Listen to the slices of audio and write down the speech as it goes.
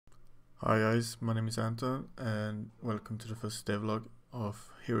Hi guys, my name is Anton and welcome to the first devlog of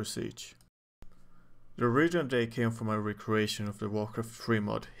Hero Siege. The original day came from my recreation of the Warcraft 3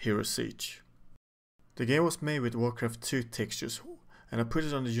 mod Hero Siege. The game was made with Warcraft 2 textures and I put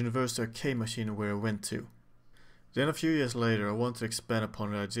it on the University Arcade machine where I went to. Then a few years later I wanted to expand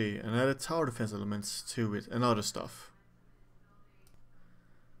upon the idea and added tower defense elements to it and other stuff.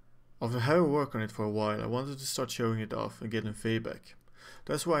 After having worked on it for a while I wanted to start showing it off and getting feedback.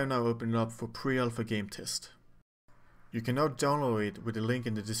 That's why I'm now opening up for pre-alpha game test. You can now download it with the link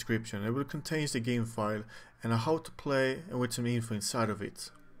in the description. It will contain the game file and how to play and with some info inside of it.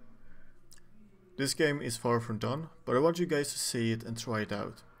 This game is far from done, but I want you guys to see it and try it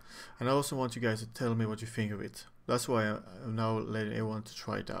out. And I also want you guys to tell me what you think of it. That's why I'm now letting everyone to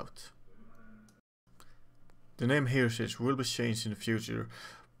try it out. The name Hero Siege will be changed in the future,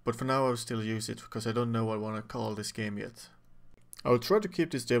 but for now I will still use it because I don't know what I want to call this game yet. I will try to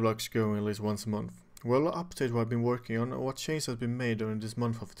keep these devlogs going at least once a month. We'll update what I've been working on and what changes have been made during this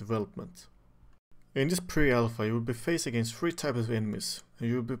month of development. In this pre-alpha you will be faced against 3 types of enemies and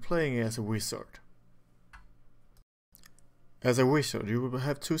you will be playing as a wizard. As a wizard you will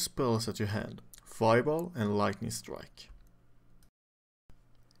have 2 spells at your hand, Fireball and Lightning Strike.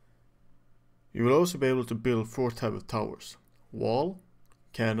 You will also be able to build 4 types of towers, Wall,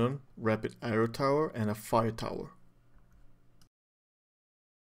 Cannon, Rapid Arrow Tower and a Fire Tower.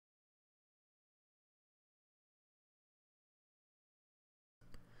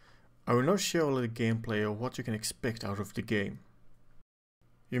 I will now show a little gameplay of what you can expect out of the game.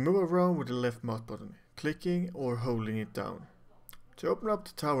 You move around with the left mouse button, clicking or holding it down. To open up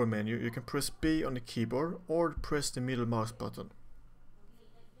the tower menu you can press B on the keyboard or press the middle mouse button.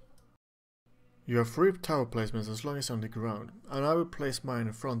 You have 3 tower placements as long as on the ground, and I will place mine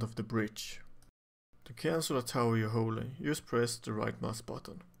in front of the bridge. To cancel a tower you're holding, just press the right mouse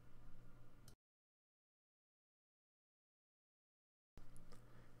button.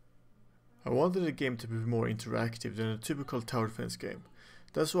 I wanted the game to be more interactive than a typical tower defense game.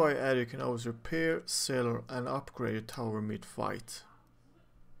 That's why I added you can always repair, sell and upgrade your tower mid-fight.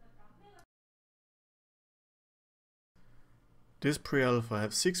 This pre-alpha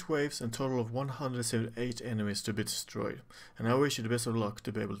has 6 waves and a total of 178 enemies to be destroyed, and I wish you the best of luck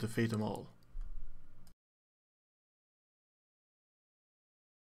to be able to defeat them all.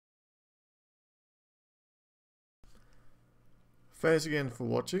 Thanks again for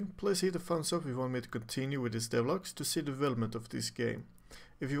watching. Please hit the thumbs up if you want me to continue with these devlogs to see the development of this game.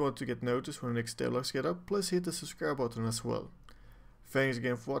 If you want to get noticed when the next devlogs get up, please hit the subscribe button as well. Thanks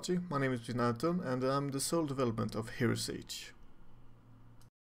again for watching. My name is Anton and I'm the sole development of Hero Siege.